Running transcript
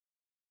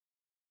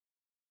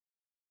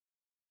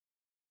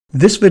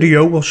This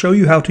video will show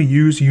you how to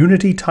use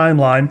Unity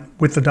Timeline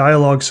with the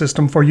dialog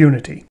system for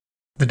Unity.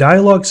 The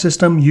dialog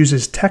system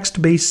uses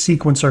text-based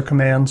sequencer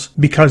commands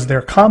because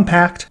they're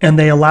compact and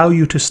they allow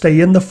you to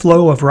stay in the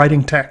flow of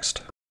writing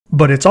text.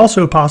 But it's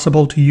also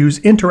possible to use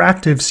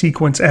interactive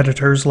sequence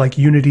editors like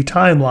Unity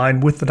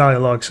Timeline with the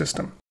dialog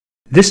system.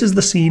 This is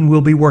the scene we'll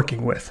be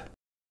working with.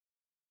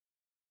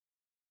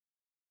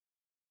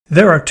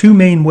 There are two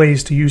main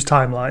ways to use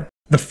Timeline.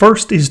 The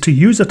first is to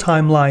use a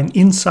timeline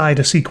inside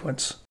a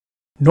sequence.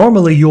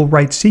 Normally you'll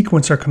write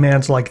sequencer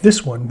commands like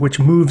this one, which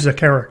moves a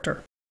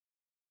character.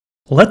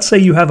 Let's say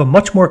you have a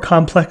much more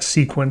complex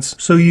sequence,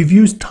 so you've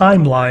used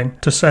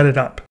Timeline to set it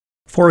up.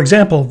 For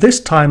example,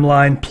 this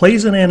timeline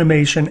plays an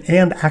animation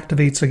and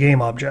activates a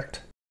game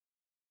object.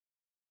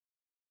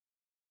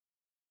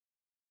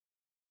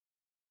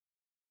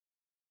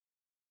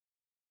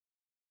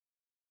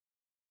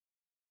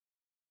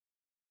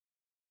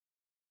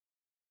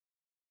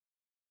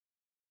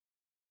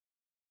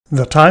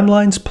 The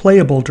timeline's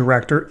playable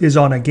director is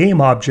on a game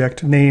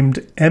object named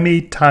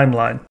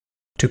EmiTimeline.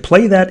 To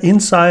play that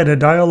inside a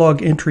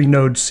dialog entry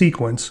node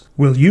sequence,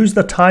 we'll use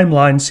the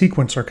timeline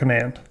sequencer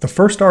command. The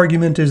first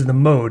argument is the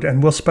mode,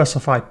 and we'll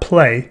specify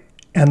play,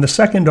 and the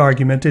second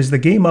argument is the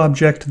game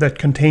object that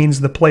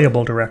contains the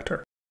playable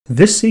director.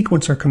 This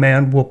sequencer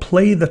command will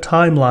play the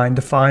timeline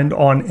defined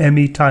on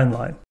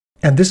EmiTimeline.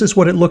 And this is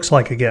what it looks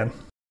like again.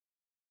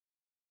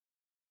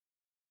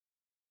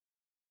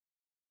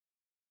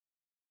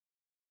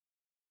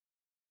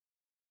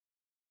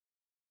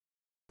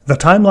 The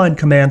timeline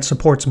command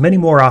supports many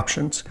more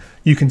options.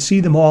 You can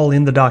see them all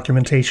in the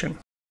documentation.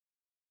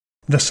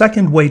 The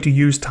second way to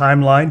use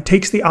timeline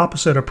takes the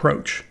opposite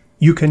approach.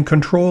 You can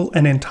control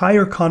an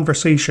entire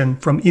conversation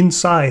from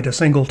inside a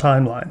single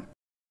timeline.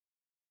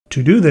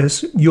 To do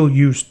this, you'll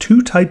use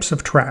two types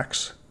of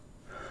tracks.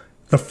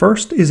 The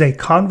first is a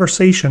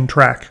conversation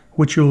track,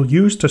 which you'll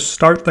use to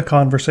start the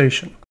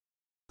conversation.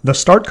 The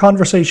Start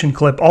Conversation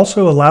clip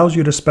also allows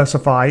you to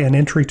specify an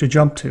entry to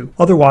jump to,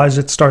 otherwise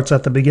it starts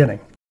at the beginning.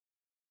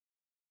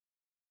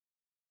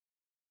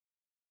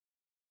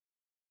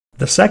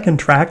 The second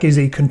track is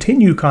a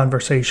Continue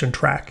Conversation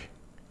track.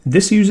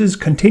 This uses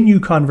continue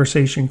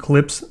conversation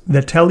clips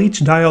that tell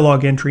each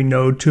dialog entry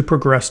node to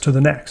progress to the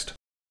next.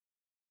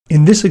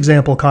 In this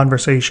example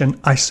conversation,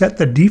 I set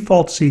the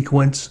default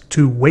sequence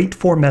to wait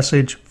for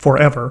message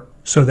forever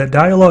so that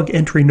dialog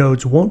entry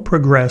nodes won't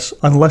progress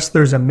unless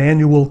there's a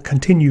manual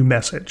continue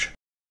message.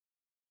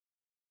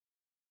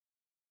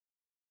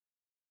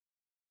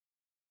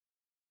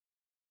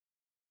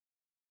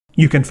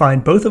 You can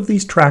find both of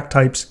these track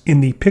types in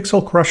the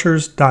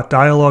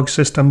pixelcrushers.dialog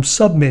system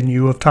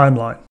submenu of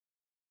Timeline.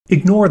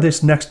 Ignore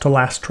this next to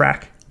last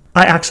track.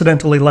 I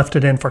accidentally left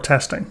it in for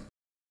testing.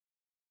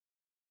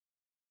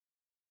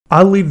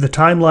 I'll leave the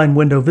timeline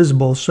window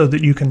visible so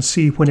that you can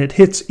see when it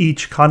hits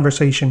each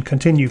conversation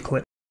continue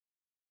clip.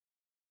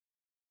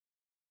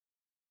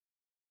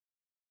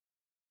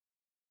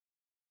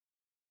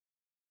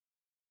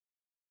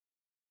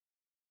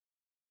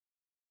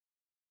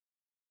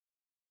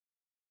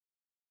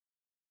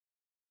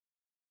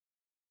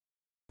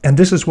 And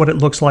this is what it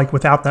looks like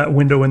without that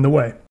window in the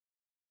way.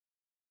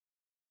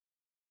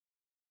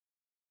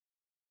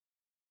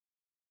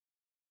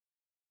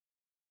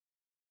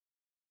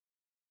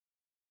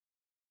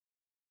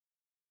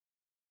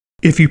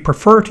 If you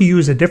prefer to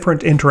use a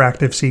different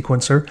interactive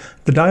sequencer,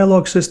 the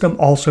dialog system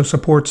also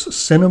supports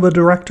Cinema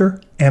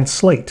Director and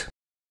Slate.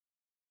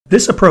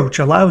 This approach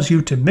allows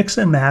you to mix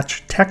and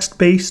match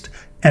text-based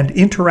and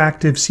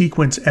interactive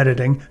sequence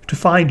editing to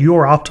find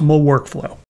your optimal workflow.